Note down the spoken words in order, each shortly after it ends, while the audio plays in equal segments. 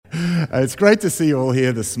It's great to see you all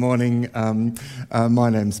here this morning. My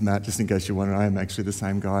name's Matt, just in case you're wondering. I am actually the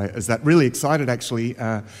same guy as that. Really excited, actually,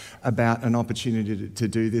 about an opportunity to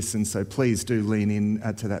do this, and so please do lean in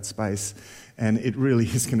to that space. And it really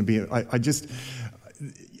is going to be,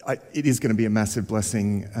 it is going to be a massive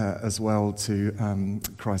blessing as well to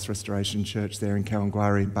Christ Restoration Church there in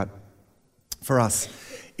Kawangwari. But for us,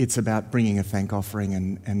 it's about bringing a thank offering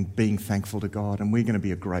and being thankful to God, and we're going to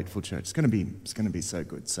be a grateful church. It's going to be so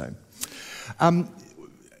good. So,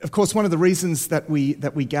 of course, one of the reasons that we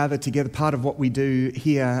gather together, part of what we do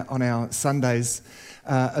here on our Sundays,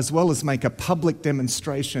 as well as make a public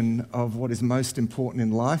demonstration of what is most important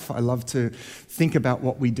in life. I love to think about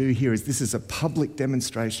what we do here as this is a public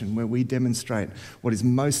demonstration where we demonstrate what is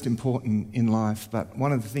most important in life. But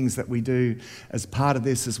one of the things that we do as part of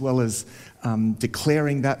this, as well as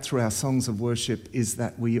declaring that through our songs of worship, is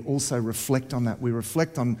that we also reflect on that. We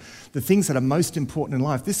reflect on the things that are most important in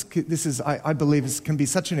life. This is, I believe, can be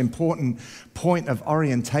such an important point of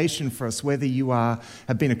orientation for us, whether you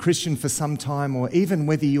have been a Christian for some time or even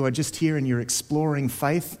whether you are just here and you're exploring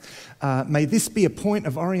faith. May this be a point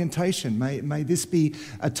of orientation. May this be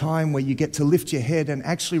a time where you get to lift your head and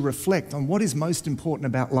actually reflect on what is most important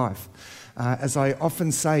about life. As I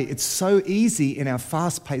often say, it's so easy in our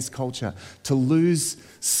fast-paced culture to lose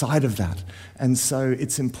sight of that. And so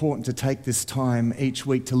it's important to take this time each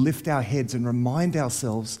week to lift our heads and remind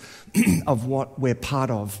ourselves of what we're part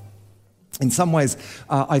of. In some ways,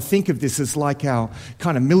 I think of this as like our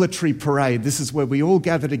kind of military parade. This is where we all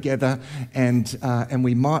gather together and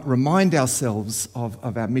we might remind ourselves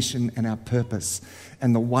of our mission and our purpose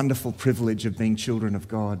and the wonderful privilege of being children of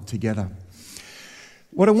God together.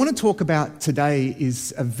 What I want to talk about today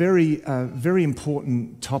is a very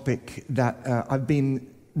important topic that I've been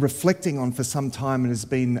reflecting on for some time and has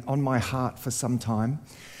been on my heart for some time.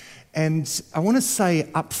 And I want to say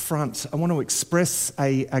up front, I want to express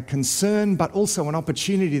a concern, but also an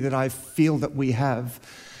opportunity that I feel that we have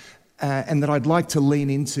and that I'd like to lean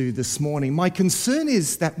into this morning. My concern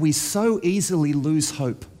is that we so easily lose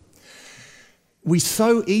hope. We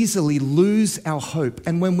so easily lose our hope.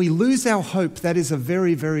 And when we lose our hope, that is a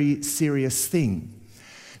very, very serious thing.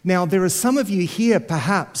 Now, there are some of you here,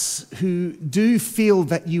 perhaps, who do feel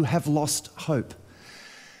that you have lost hope.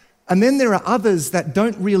 And then there are others that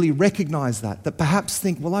don't really recognize that perhaps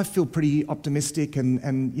think, well, I feel pretty optimistic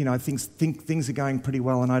and you know, I think things are going pretty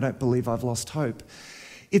well and I don't believe I've lost hope.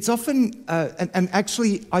 It's often, and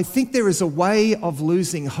actually, I think there is a way of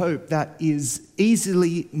losing hope that is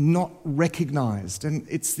easily not recognized. And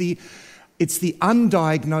it's the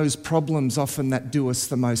undiagnosed problems often that do us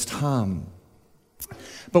the most harm.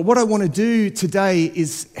 But what I want to do today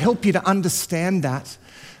is help you to understand that,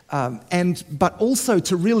 but also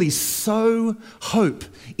to really sow hope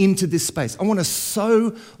into this space. I want to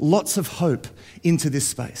sow lots of hope into this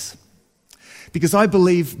space because I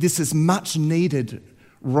believe this is much needed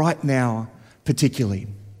right now, particularly.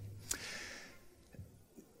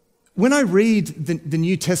 When I read the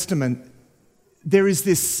New Testament, there is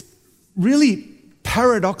this really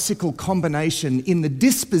paradoxical combination in the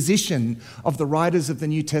disposition of the writers of the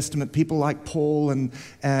New Testament, people like Paul and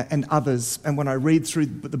others, and when I read through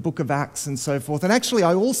the book of Acts and so forth. And actually,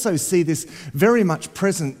 I also see this very much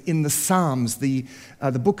present in the Psalms. The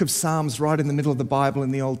book of Psalms, right in the middle of the Bible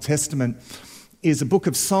in the Old Testament, is a book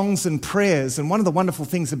of songs and prayers. And one of the wonderful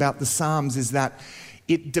things about the Psalms is that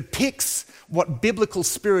it depicts what biblical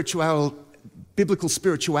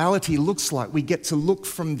spirituality looks like. We get to look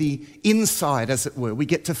from the inside, as it were. We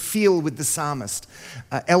get to feel with the psalmist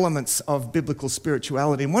elements of biblical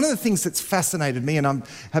spirituality. And one of the things that's fascinated me, and I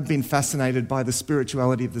have been fascinated by the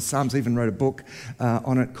spirituality of the Psalms, I even wrote a book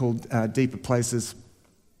on it called Deeper Places,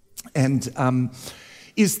 and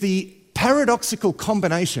is the paradoxical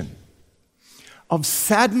combination of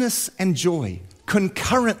sadness and joy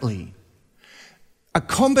concurrently. A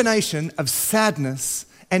combination of sadness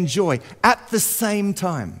and joy at the same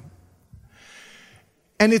time.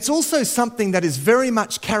 And it's also something that is very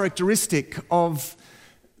much characteristic of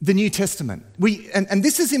the New Testament. And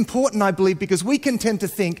this is important, I believe, because we can tend to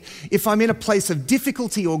think if I'm in a place of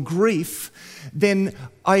difficulty or grief, then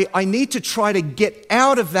I need to try to get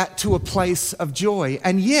out of that to a place of joy.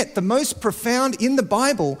 And yet, the most profound in the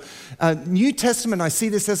Bible, New Testament, I see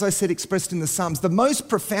this, as I said, expressed in the Psalms, the most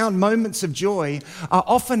profound moments of joy are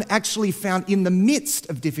often actually found in the midst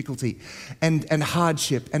of difficulty and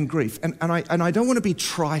hardship and grief. And I don't want to be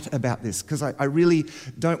trite about this, because I really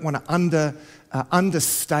don't want to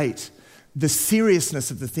understate the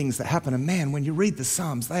seriousness of the things that happen. And man, when you read the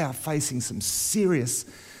Psalms, they are facing some serious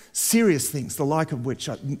things, the like of which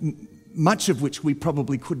much of which we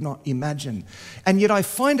probably could not imagine. And yet I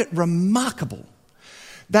find it remarkable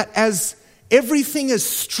that as everything is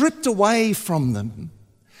stripped away from them,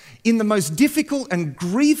 in the most difficult and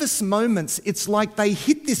grievous moments, it's like they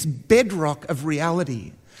hit this bedrock of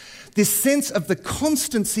reality, this sense of the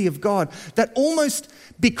constancy of God, that almost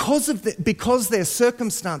because their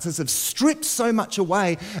circumstances have stripped so much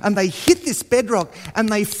away, and they hit this bedrock and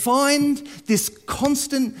they find this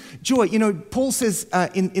constant joy. You know, Paul says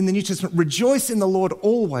in the New Testament, rejoice in the Lord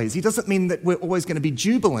always. He doesn't mean that we're always going to be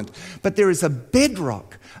jubilant, but there is a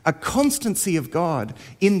bedrock, a constancy of God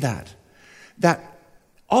in that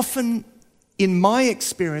often, in my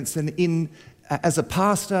experience and as a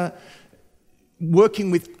pastor, working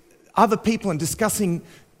with other people and discussing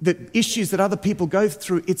the issues that other people go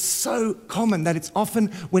through, it's so common that it's often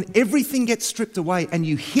when everything gets stripped away and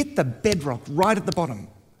you hit the bedrock right at the bottom,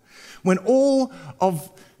 when all of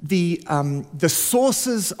the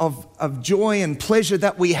sources of joy and pleasure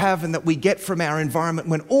that we have and that we get from our environment,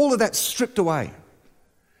 when all of that's stripped away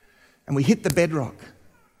and we hit the bedrock,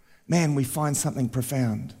 man, we find something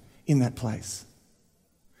profound in that place.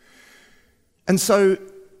 And so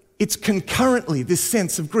it's concurrently this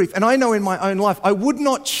sense of grief. And I know in my own life, I would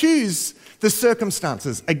not choose the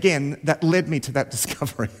circumstances, again, that led me to that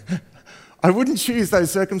discovery. I wouldn't choose those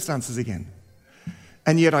circumstances again.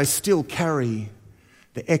 And yet I still carry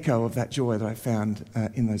the echo of that joy that I found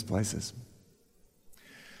in those places.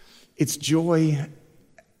 It's joy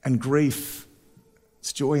and grief,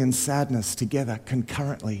 it's joy and sadness together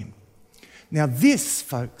concurrently. Now this,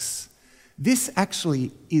 folks, this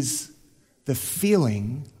actually is the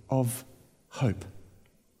feeling of hope.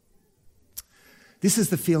 This is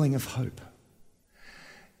the feeling of hope.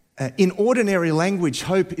 In ordinary language,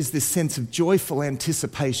 hope is this sense of joyful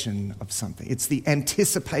anticipation of something. It's the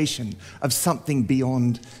anticipation of something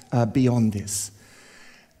beyond this.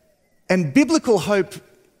 And biblical hope,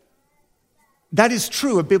 that is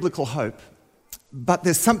true of biblical hope, but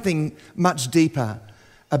there's something much deeper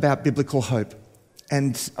about biblical hope.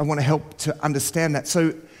 And I want to help to understand that.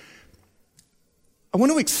 So I want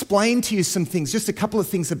to explain to you some things, just a couple of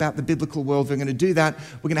things about the biblical world. We're going to do that.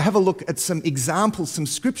 We're going to have a look at some examples, some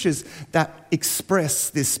scriptures that express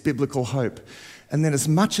this biblical hope. And then as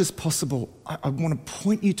much as possible, I want to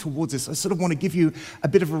point you towards this. I sort of want to give you a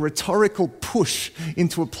bit of a rhetorical push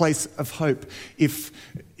into a place of hope, if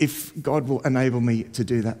God will enable me to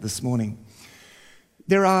do that this morning.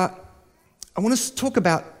 I want to talk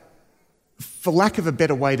about, for lack of a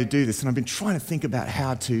better way to do this, and I've been trying to think about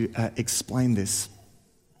how to explain this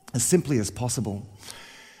as simply as possible.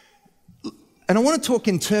 And I want to talk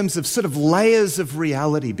in terms of sort of layers of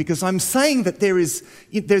reality, because I'm saying that there's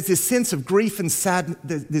this sense of grief and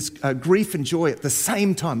sadness, this grief and joy at the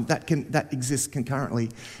same time that exists concurrently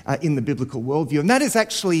in the biblical worldview, and that is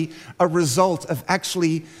actually a result of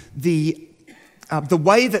actually the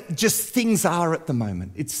way that just things are at the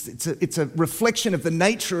moment. It's a reflection of the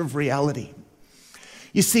nature of reality.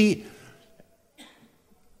 You see,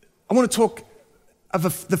 I want to talk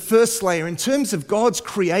of the first layer in terms of God's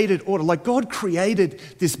created order. Like, God created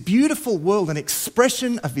this beautiful world, an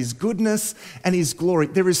expression of his goodness and his glory.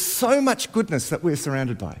 There is so much goodness that we're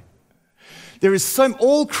surrounded by.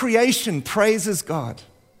 All creation praises God.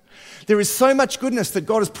 There is so much goodness that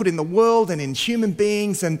God has put in the world and in human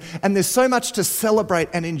beings, and there's so much to celebrate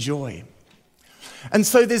and enjoy. And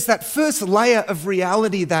so there's that first layer of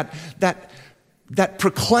reality that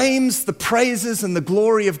proclaims the praises and the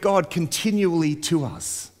glory of God continually to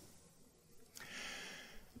us.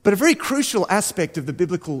 But a very crucial aspect of the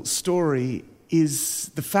biblical story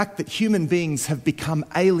is the fact that human beings have become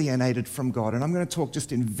alienated from God. And I'm going to talk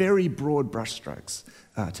just in very broad brushstrokes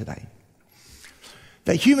today.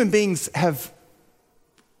 That human beings have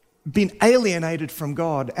been alienated from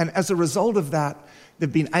God, and as a result of that,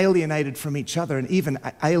 they've been alienated from each other and even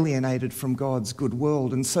alienated from God's good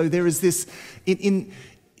world. And so there is this, in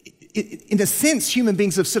a sense, human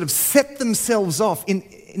beings have sort of set themselves off in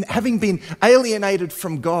having been alienated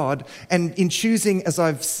from God, and in choosing,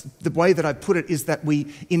 the way that I put it is that we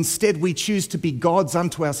choose to be gods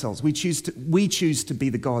unto ourselves. We choose to be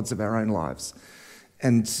the gods of our own lives,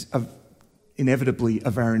 and inevitably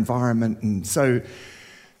of our environment. And so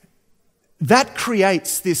that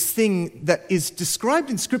creates this thing that is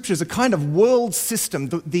described in Scripture as a kind of world system.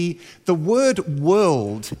 The word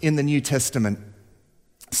world in the New Testament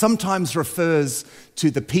sometimes refers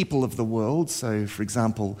to the people of the world. So, for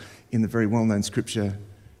example, in the very well-known Scripture,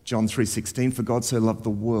 John 3:16, for God so loved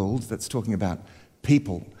the world, that's talking about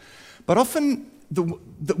people. But often the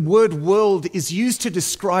word world is used to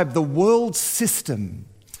describe the world system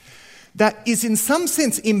that is in some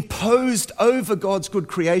sense imposed over God's good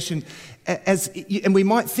creation, and we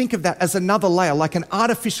might think of that as another layer, like an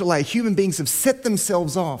artificial layer. Human beings have set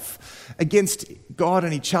themselves off against God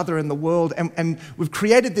and each other and the world, and we've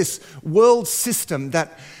created this world system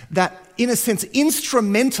that in a sense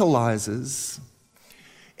instrumentalizes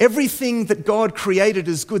everything that God created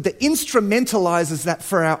as good, that instrumentalizes that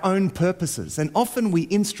for our own purposes. And often we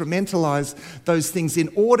instrumentalize those things in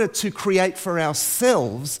order to create for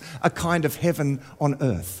ourselves a kind of heaven on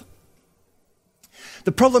earth.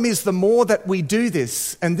 The problem is, the more that we do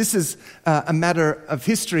this, and this is a matter of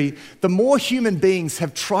history, the more human beings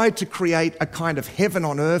have tried to create a kind of heaven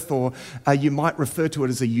on earth, or you might refer to it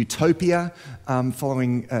as a utopia,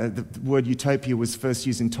 following the word utopia was first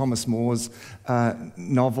used in Thomas More's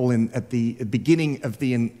novel at the beginning of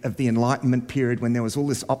the Enlightenment period, when there was all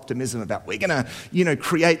this optimism about, we're going to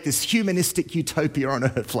create this humanistic utopia on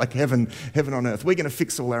earth, like heaven on earth. We're going to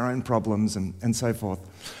fix all our own problems and so forth.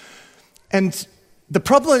 And the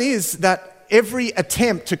problem is that every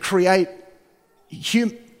attempt to create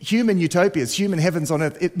human utopias, human heavens on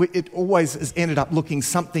earth, it always has ended up looking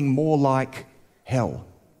something more like hell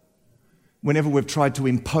whenever we've tried to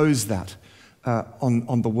impose that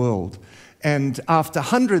on the world. And after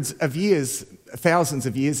hundreds of years, thousands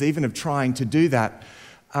of years even, of trying to do that,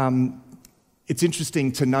 it's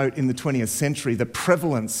interesting to note in the 20th century the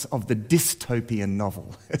prevalence of the dystopian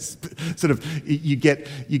novel. Sort of, you get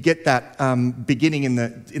that beginning in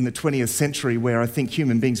the 20th century, where I think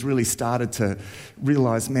human beings really started to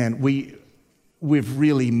realize, man, we've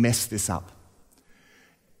really messed this up.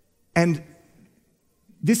 And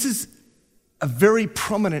this is a very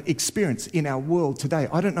prominent experience in our world today.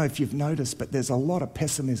 I don't know if you've noticed, but there's a lot of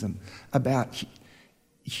pessimism about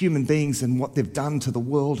human beings and what they've done to the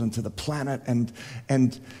world and to the planet, and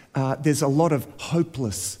there's a lot of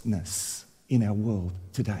hopelessness in our world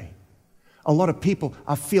today. A lot of people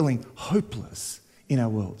are feeling hopeless in our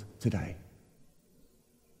world today.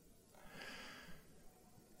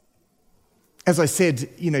 As I said,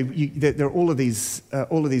 there are all of these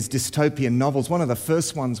dystopian novels. One of the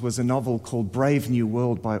first ones was a novel called Brave New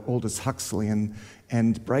World by Aldous Huxley,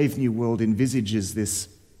 and Brave New World envisages this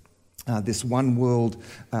one world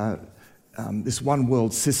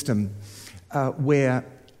system where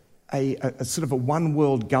a sort of a one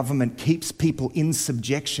world government keeps people in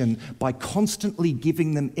subjection by constantly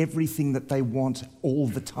giving them everything that they want all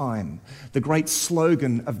the time. The great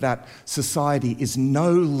slogan of that society is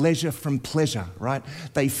no leisure from pleasure, right?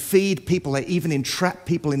 They feed people, they even entrap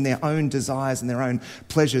people in their own desires and their own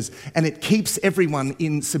pleasures, and it keeps everyone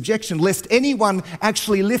in subjection, lest anyone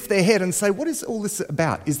actually lift their head and say, what is all this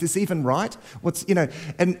about? Is this even right?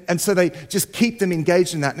 And so they just keep them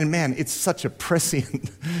engaged in that, and man, it's such a prescient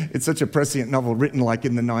novel, written like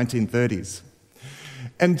in the 1930s.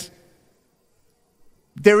 And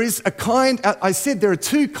there is I said there are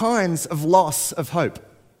two kinds of loss of hope.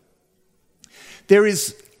 There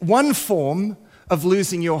is one form of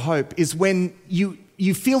losing your hope is when you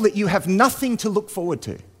feel that you have nothing to look forward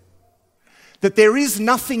to, that there is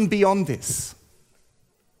nothing beyond this.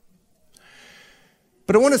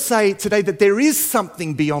 But I want to say today that there is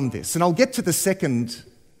something beyond this, and I'll get to the second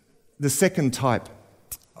type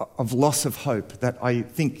of loss of hope that I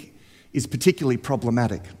think is particularly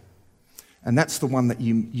problematic. And that's the one that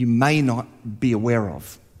you may not be aware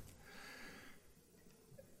of.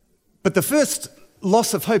 But the first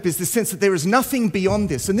loss of hope is the sense that there is nothing beyond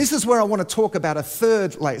this. And this is where I want to talk about a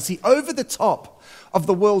third layer. See, over the top of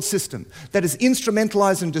the world system that is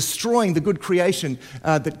instrumentalized in destroying the good creation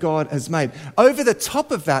that God has made, over the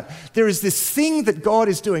top of that, there is this thing that God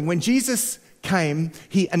is doing. When Jesus came,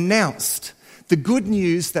 he announced the good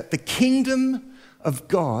news that the kingdom of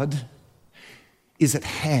God is at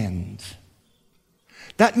hand.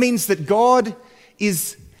 That means that God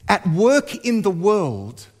is at work in the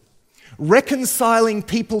world, reconciling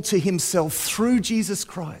people to himself through Jesus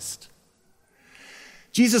Christ.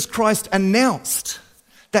 Jesus Christ announced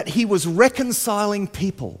that he was reconciling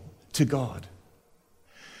people to God.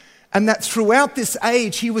 And that throughout this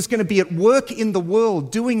age, he was going to be at work in the world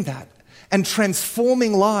doing that and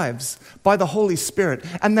transforming lives by the Holy Spirit.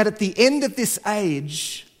 And that at the end of this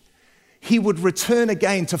age, he would return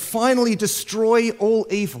again to finally destroy all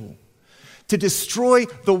evil, to destroy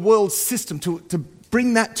the world system, to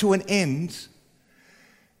bring that to an end.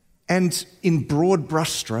 And in broad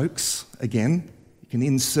brushstrokes, again, you can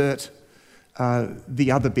insert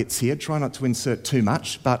the other bits here. Try not to insert too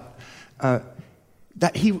much, but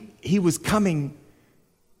that he was coming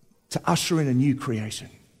to usher in a new creation.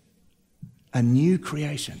 A new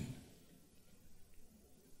creation.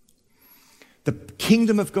 The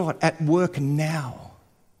kingdom of God at work now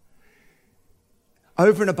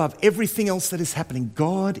over and above everything else that is happening,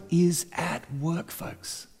 God is at work,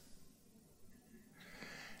 folks.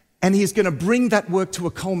 And He is going to bring that work to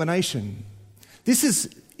a culmination.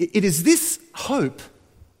 It is this hope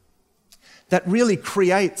that really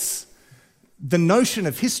creates the notion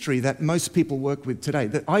of history that most people work with today.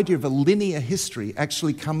 The idea of a linear history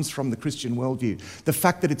actually comes from the Christian worldview. The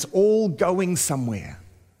fact that it's all going somewhere.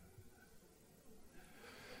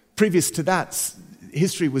 Previous to that,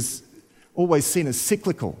 history was always seen as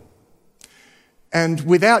cyclical. And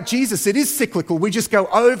without Jesus, it is cyclical. We just go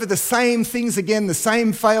over the same things again, the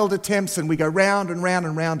same failed attempts, and we go round and round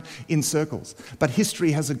and round in circles. But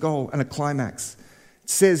history has a goal and a climax. It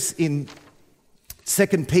says in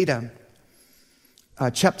 2 Peter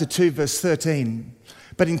chapter 2, verse 13,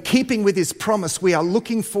 "But in keeping with His promise, we are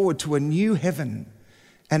looking forward to a new heaven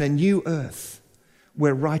and a new earth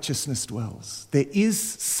where righteousness dwells." There is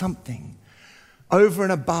something over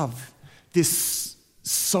and above this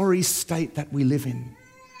sorry state that we live in.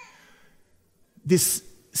 This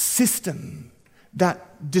system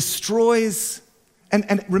that destroys,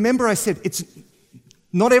 and remember I said, it's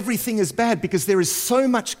not everything is bad because there is so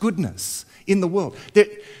much goodness in the world.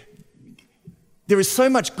 There is so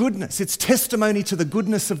much goodness. It's testimony to the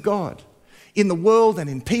goodness of God in the world and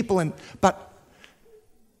in people. But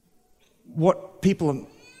what people are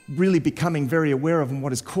really becoming very aware of and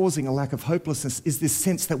what is causing a lack of hopelessness is this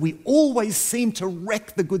sense that we always seem to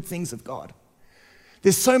wreck the good things of God.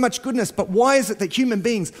 There's so much goodness, but why is it that human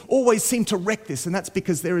beings always seem to wreck this? And that's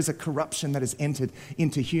because there is a corruption that has entered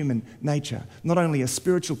into human nature. Not only a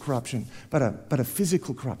spiritual corruption, but a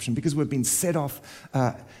physical corruption, because we've been set off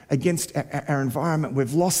against our environment.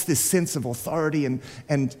 We've lost this sense of authority,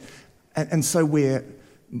 and so we're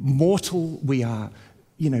mortal. We are,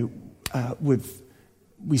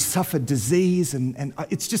 we suffer disease, and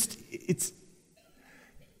it's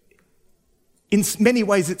in many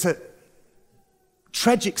ways it's a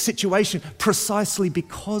tragic situation precisely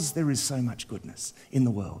because there is so much goodness in the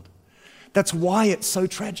world. That's why it's so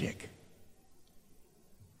tragic.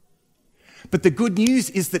 But the good news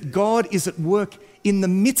is that God is at work in the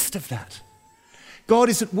midst of that. God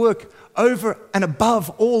is at work over and above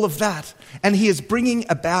all of that, and He is bringing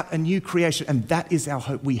about a new creation, and that is our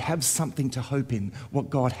hope. We have something to hope in, what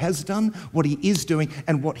God has done, what He is doing,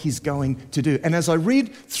 and what He's going to do. And as I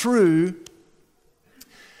read through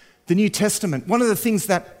the New Testament, one of the things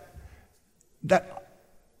that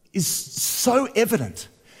is so evident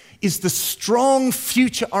is the strong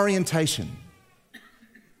future orientation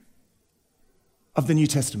of the New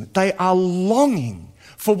Testament. They are longing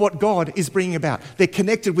for what God is bringing about. They're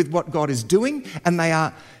connected with what God is doing, and they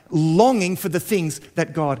are longing for the things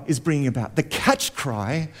that God is bringing about. The catch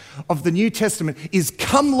cry of the New Testament is,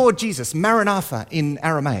 "Come, Lord Jesus," Maranatha in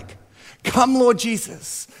Aramaic. "Come, Lord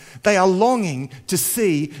Jesus." They are longing to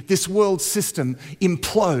see this world system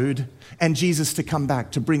implode and Jesus to come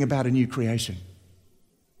back to bring about a new creation.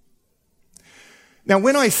 Now,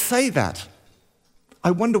 when I say that,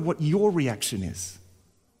 I wonder what your reaction is.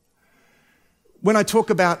 When I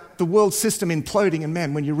talk about the world system imploding, and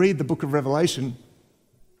man, when you read the book of Revelation,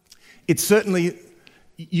 you certainly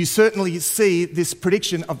see this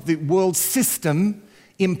prediction of the world system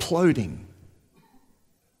imploding.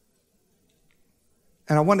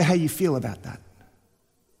 And I wonder how you feel about that.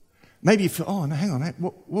 Maybe you feel, oh, no, hang on,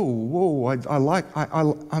 whoa,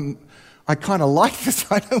 I kind of like this.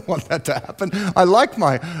 I don't want that to happen. I like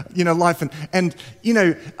my, life. And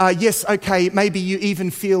yes, okay, maybe you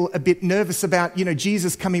even feel a bit nervous about,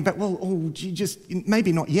 Jesus coming back. Well,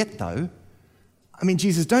 maybe not yet, though. I mean,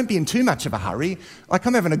 Jesus, don't be in too much of a hurry. Like,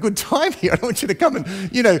 I'm having a good time here. I don't want you to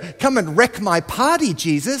come and wreck my party,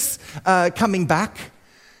 Jesus, coming back.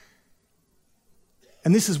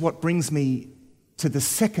 And this is what brings me to the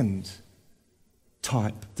second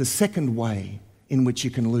type, the second way in which you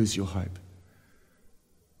can lose your hope.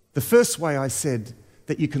 The first way I said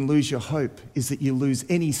that you can lose your hope is that you lose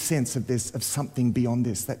any sense of something beyond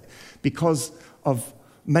this, that because of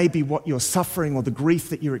maybe what you're suffering or the grief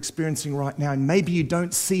that you're experiencing right now, and maybe you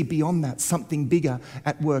don't see beyond that something bigger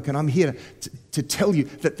at work. And I'm here to tell you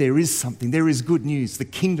that there is something. There is good news. The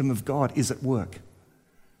kingdom of God is at work.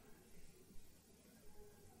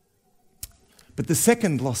 But the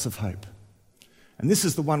second loss of hope, and this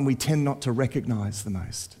is the one we tend not to recognize the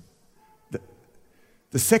most,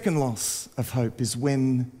 the second loss of hope is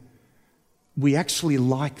when we actually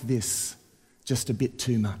like this just a bit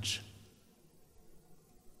too much.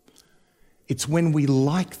 It's when we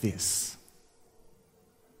like this,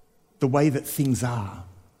 the way that things are,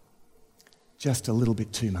 just a little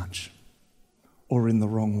bit too much, or in the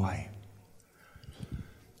wrong way.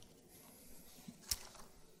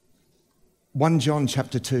 1 John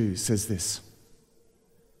chapter 2 says this.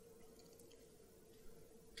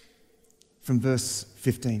 From verse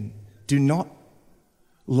 15, do not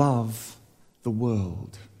love the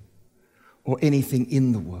world or anything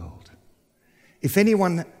in the world. If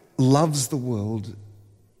anyone loves the world,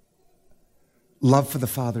 love for the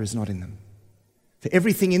Father is not in them. For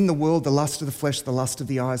everything in the world, the lust of the flesh, the lust of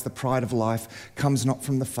the eyes, the pride of life, comes not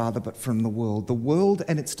from the Father but from the world. The world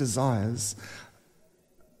and its desires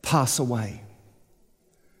pass away,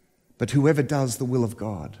 but whoever does the will of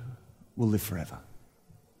God will live forever.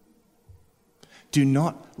 Do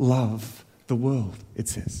not love the world, it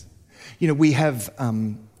says. You know, we have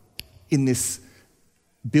in this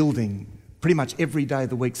building pretty much every day of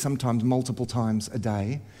the week, sometimes multiple times a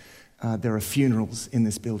day, there are funerals in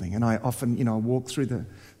this building. And I often, I walk through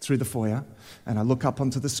the foyer and I look up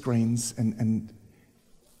onto the screens and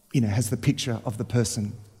has the picture of the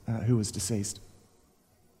person who was deceased.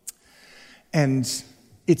 And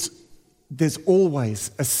there's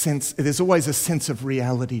always a sense of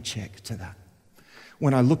reality check to that.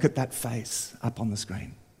 When I look at that face up on the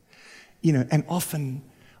screen, and often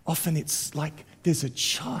it's like there's a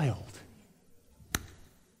child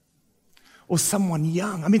or someone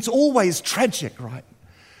young. I mean, it's always tragic, right?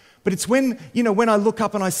 But it's when I look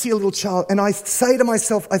up and I see a little child and I say to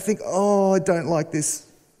myself, I think, oh, I don't like this.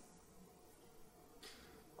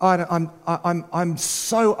 I'm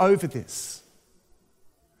so over this.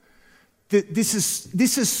 This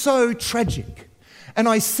is so tragic. And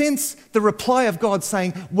I sense the reply of God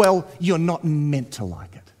saying, well, you're not meant to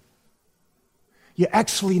like it. You're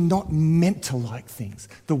actually not meant to like things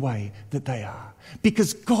the way that they are,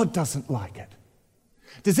 because God doesn't like it.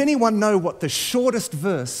 Does anyone know what the shortest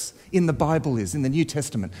verse in the Bible is, in the New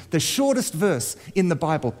Testament? The shortest verse in the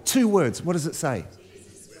Bible, 2 words. What does it say?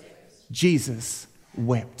 Jesus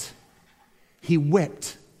wept. He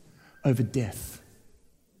wept over death,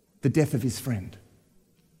 the death of his friend.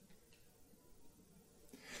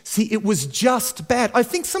 See, it was just bad. I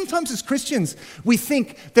think sometimes as Christians, we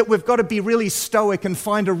think that we've got to be really stoic and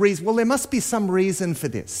find a reason. Well, there must be some reason for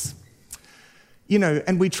this.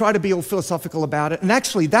 And we try to be all philosophical about it. And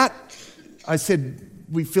actually I said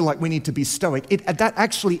we feel like we need to be stoic. That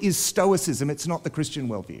actually is Stoicism. It's not the Christian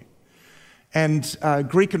worldview. And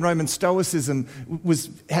Greek and Roman Stoicism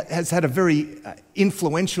has had a very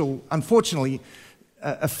influential, unfortunately,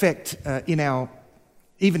 effect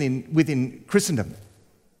within Christendom.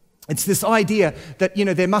 It's this idea that,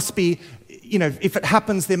 there must be, if it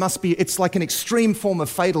happens, it's like an extreme form of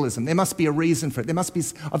fatalism. There must be a reason for it.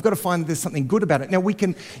 I've got to find there's something good about it. Now we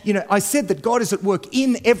can, I said that God is at work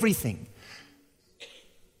in everything.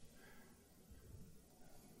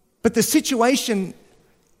 But the situation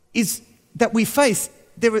is that we face,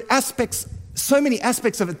 there are so many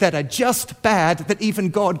aspects of it that are just bad that even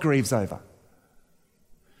God grieves over.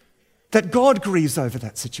 That God grieves over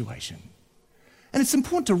that situation. And it's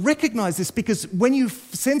important to recognize this, because when you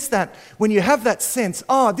sense that, when you have that sense,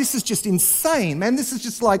 this is just insane, man, this is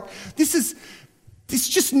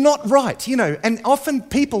just not right, and often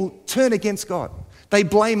people turn against God. They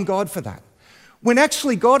blame God for that. When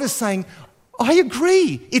actually God is saying, I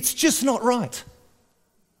agree, it's just not right.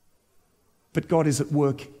 But God is at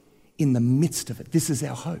work in the midst of it. This is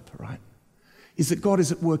our hope, right? Is that God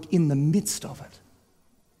is at work in the midst of it.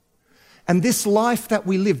 And this life that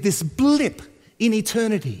we live, this blip in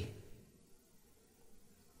eternity,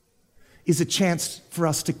 is a chance for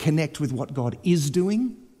us to connect with what God is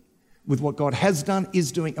doing, with what God has done,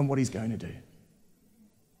 is doing, and what he's going to do.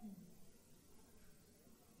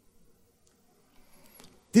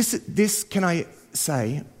 This, can I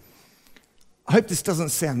say, I hope this doesn't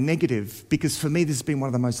sound negative, because for me this has been one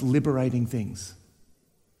of the most liberating things.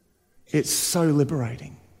 It's so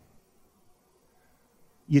liberating.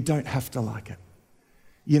 You don't have to like it.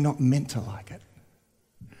 You're not meant to like it.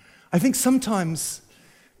 I think sometimes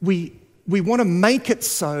we want to make it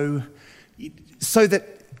so that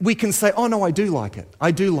we can say, oh no, I do like it.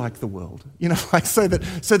 I do like the world. So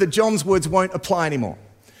that John's words won't apply anymore.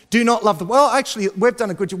 Do not love the world. Well, actually, we've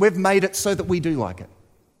done a good job. We've made it so that we do like it.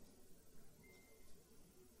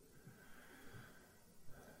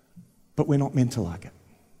 But we're not meant to like it.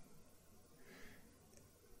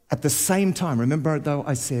 At the same time, remember though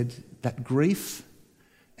I said that grief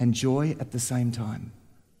and joy at the same time.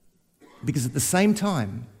 Because at the same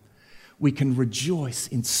time, we can rejoice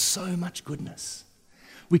in so much goodness.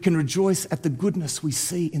 We can rejoice at the goodness we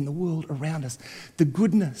see in the world around us. The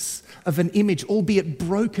goodness of an image, albeit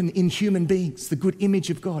broken in human beings, the good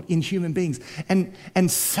image of God in human beings, and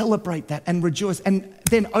celebrate that and rejoice. And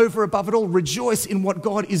then over above it all, rejoice in what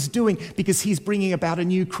God is doing, because he's bringing about a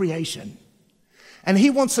new creation. And he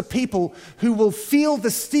wants a people who will feel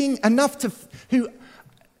the sting enough who,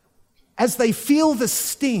 as they feel the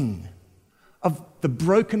sting of the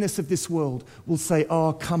brokenness of this world, will say,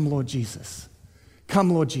 oh, come, Lord Jesus.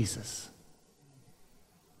 Come, Lord Jesus.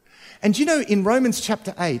 And you know, in Romans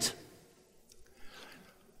chapter 8,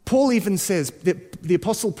 Paul even says, the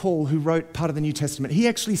Apostle Paul, who wrote part of the New Testament, he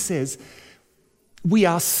actually says, we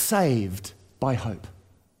are saved by hope.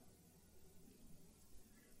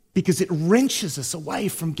 Because it wrenches us away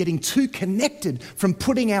from getting too connected, from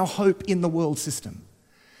putting our hope in the world system.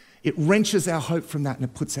 It wrenches our hope from that and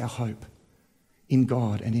it puts our hope in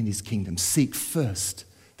God and in his kingdom. Seek first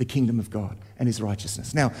the kingdom of God and his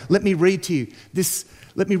righteousness. Now, let me read to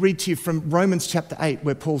you from Romans chapter 8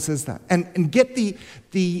 where Paul says that. And get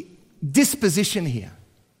the disposition here.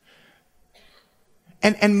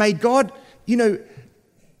 And may God,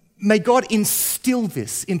 may God instill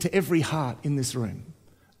this into every heart in this room,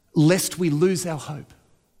 lest we lose our hope.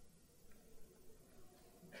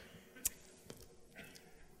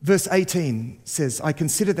 Verse 18 says, I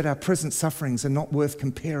consider that our present sufferings are not worth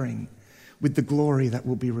comparing with the glory that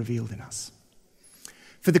will be revealed in us.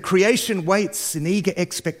 For the creation waits in eager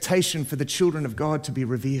expectation for the children of God to be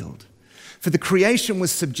revealed. For the creation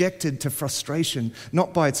was subjected to frustration,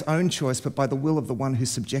 not by its own choice, but by the will of the one who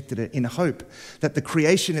subjected it, in hope that the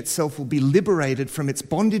creation itself will be liberated from its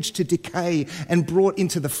bondage to decay and brought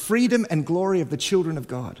into the freedom and glory of the children of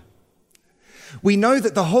God. We know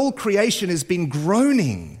that the whole creation has been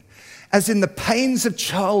groaning as in the pains of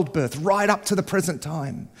childbirth right up to the present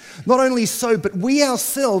time. Not only so, but we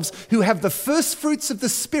ourselves who have the first fruits of the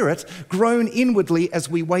Spirit groan inwardly as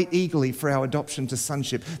we wait eagerly for our adoption to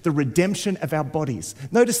sonship, the redemption of our bodies.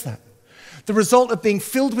 Notice that. The result of being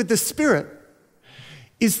filled with the Spirit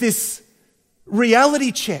is this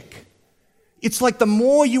reality check. It's like the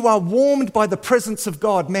more you are warmed by the presence of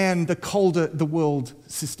God, man, the colder the world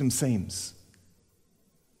system seems.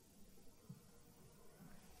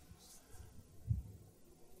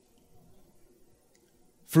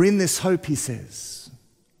 For in this hope, he says,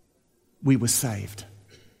 we were saved.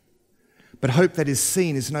 But hope that is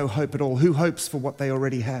seen is no hope at all. Who hopes for what they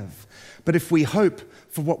already have? But if we hope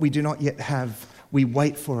for what we do not yet have, we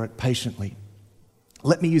wait for it patiently.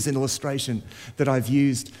 Let me use an illustration that I've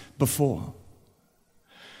used before.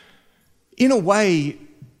 In a way,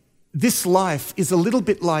 this life is a little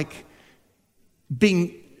bit like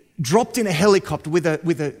being dropped in a helicopter with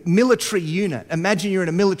a military unit. Imagine you're in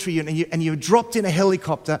a military unit and you're dropped in a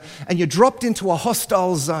helicopter and you're dropped into a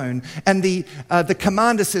hostile zone, and the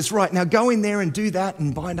commander says, right, now go in there and do that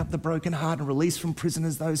and bind up the broken heart and release from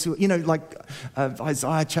prisoners those who, like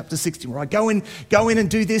Isaiah chapter 60, right? Go in and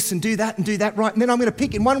do this and do that and do that, right? And then I'm going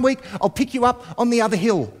to in 1 week, I'll pick you up on the other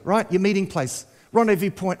hill, right? Your meeting place.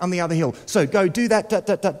 Rendezvous point on the other hill. So go do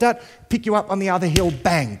that, pick you up on the other hill,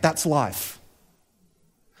 bang, that's life.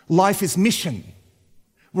 Life is mission.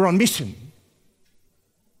 We're on mission.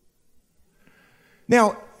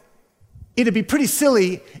 Now, it'd be pretty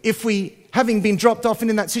silly if we, having been dropped off and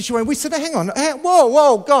in that situation, we said, hang on,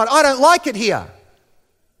 whoa, God, I don't like it here.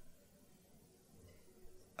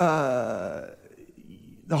 The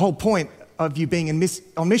whole point of you being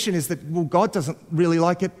on mission is that, well, God doesn't really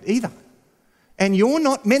like it either. And you're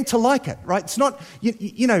not meant to like it, right? It's not,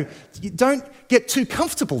 you don't get too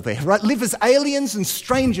comfortable there, right? Live as aliens and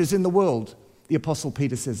strangers in the world, the Apostle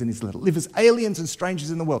Peter says in his letter. Live as aliens and strangers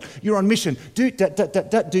in the world. You're on mission. Do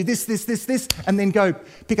this, and then go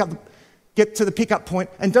get to the pickup point,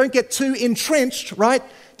 and don't get too entrenched, right?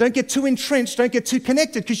 Don't get too entrenched, don't get too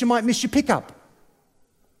connected, because you might miss your pickup.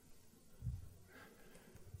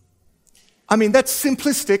 I mean, that's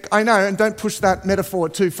simplistic, I know, and don't push that metaphor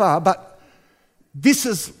too far, but this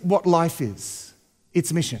is what life is.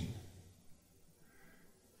 It's mission.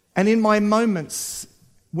 And in my moments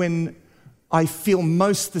when I feel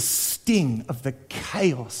most the sting of the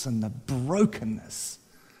chaos and the brokenness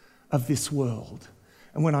of this world,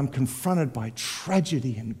 and when I'm confronted by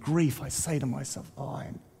tragedy and grief, I say to myself,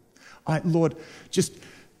 Lord,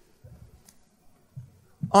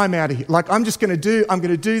 I'm out of here. Like, I'm going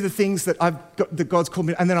to do the things that that God's called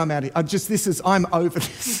me, and then I'm out of here. I'm over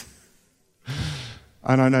this.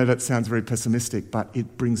 And I know that sounds very pessimistic, but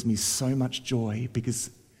it brings me so much joy because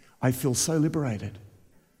I feel so liberated.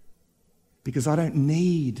 Because I don't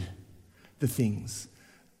need the things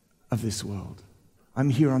of this world. I'm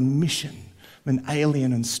here on mission. I'm an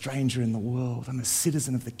alien and stranger in the world. I'm a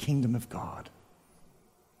citizen of the kingdom of God.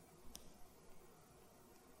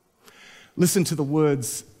 Listen to the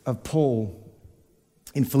words of Paul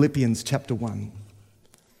in Philippians chapter 1,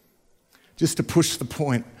 just to push the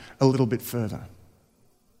point a little bit further.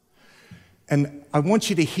 And I want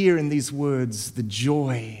you to hear in these words the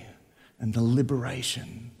joy and the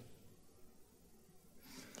liberation.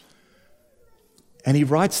 And he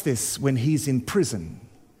writes this when he's in prison.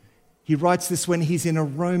 He writes this when he's in a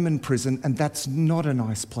Roman prison, and that's not a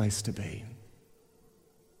nice place to be.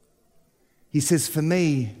 He says, for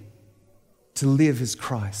me, to live is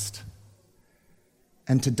Christ,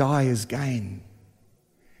 and to die is gain.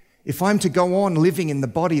 If I'm to go on living in the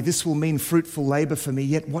body, this will mean fruitful labor for me.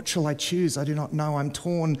 Yet what shall I choose? I do not know. I'm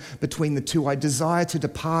torn between the two. I desire to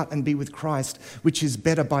depart and be with Christ, which is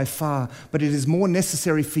better by far. But it is more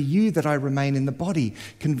necessary for you that I remain in the body.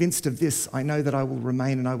 Convinced of this, I know that I will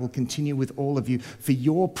remain and I will continue with all of you for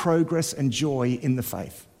your progress and joy in the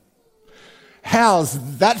faith.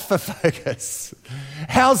 How's that for focus?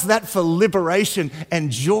 How's that for liberation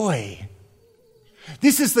and joy?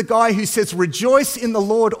 This is the guy who says, rejoice in the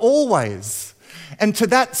Lord always. And to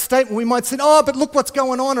that statement, we might say, oh, but look what's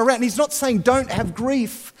going on around. And he's not saying don't have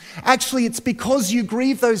grief. Actually, it's because you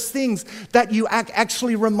grieve those things that you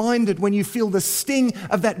actually reminded when you feel the sting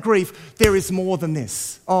of that grief, there is more than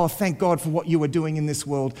this. Oh, thank God for what you are doing in this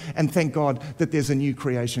world. And thank God that there's a new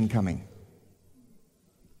creation coming.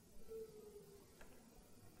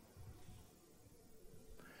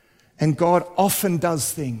 And God often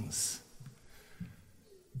does things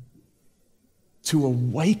to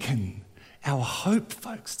awaken our hope,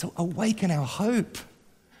 folks, to awaken our hope.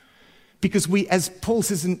 Because we, as Paul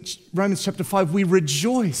says in Romans chapter 5, we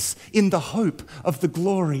rejoice in the hope of the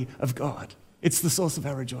glory of God. It's the source of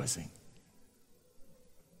our rejoicing.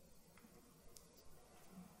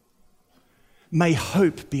 May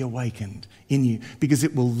hope be awakened in you because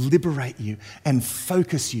it will liberate you and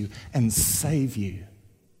focus you and save you.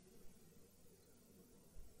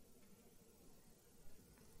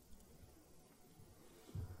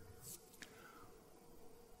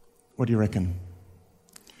 What do you reckon?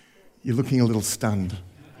 You're looking a little stunned.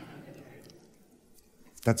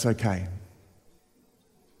 That's okay.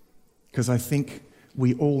 Because I think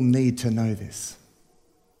we all need to know this.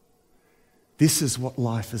 This is what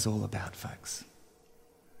life is all about, folks.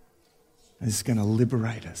 And it's going to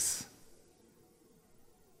liberate us.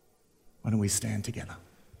 Why don't we stand together?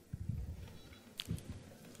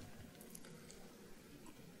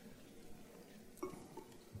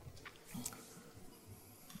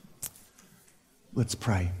 Let's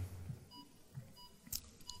pray.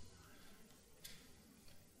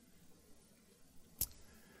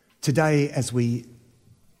 Today, as we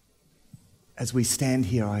stand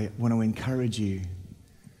here, I want to encourage you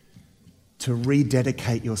to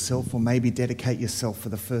rededicate yourself, or maybe dedicate yourself for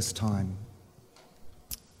the first time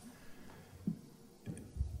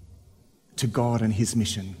to God and His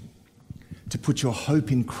mission, to put your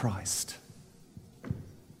hope in Christ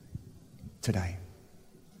today.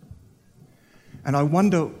 And I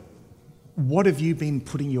wonder, what have you been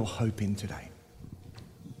putting your hope in today?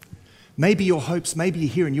 Maybe you're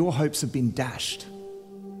here and your hopes have been dashed.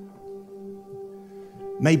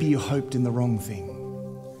 Maybe you hoped in the wrong thing.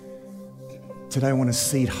 Today I want to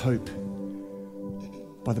seed hope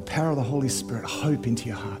by the power of the Holy Spirit, hope into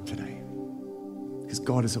your heart today. Because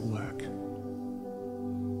God is at work.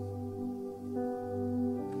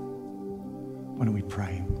 Why don't we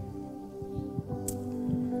pray?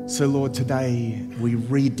 So Lord, today we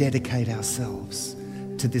rededicate ourselves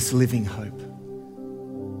to this living hope.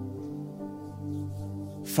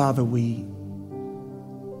 Father, we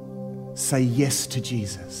say yes to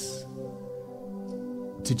Jesus'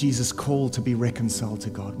 call to be reconciled to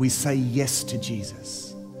God. We say yes to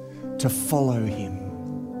Jesus, to follow Him.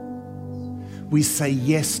 We say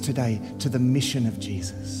yes today to the mission of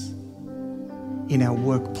Jesus in our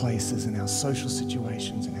workplaces, in our social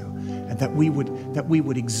situations, and that we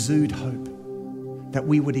would exude hope, that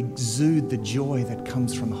we would exude the joy that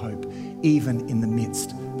comes from hope, even in the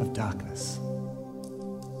midst of darkness.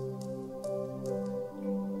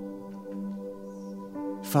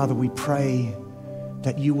 Father, we pray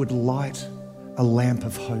that you would light a lamp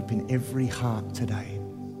of hope in every heart today.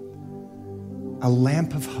 A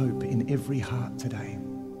lamp of hope in every heart today.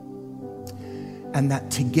 And that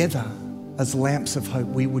together, as lamps of hope,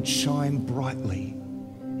 we would shine brightly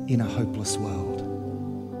in a hopeless world.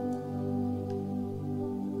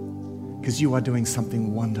 Because you are doing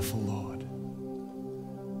something wonderful, Lord.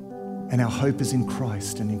 And our hope is in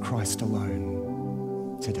Christ and in Christ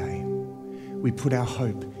alone today. We put our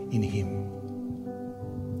hope in Him.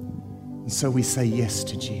 And so we say yes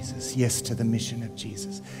to Jesus, yes to the mission of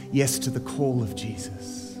Jesus, yes to the call of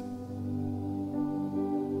Jesus.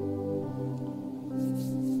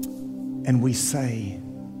 And we say,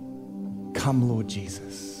 come Lord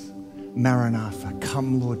Jesus. Maranatha,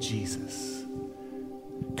 come Lord Jesus.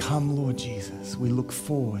 Come Come, Lord Jesus. We look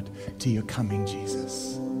forward to your coming,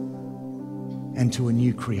 Jesus, and to a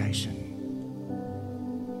new creation.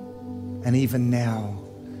 And even now,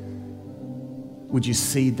 would you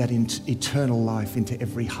seed that eternal life into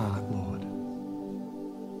every heart, Lord?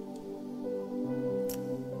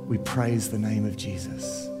 We praise the name of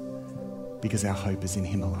Jesus because our hope is in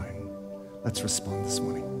him alone. Let's respond this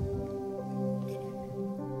morning.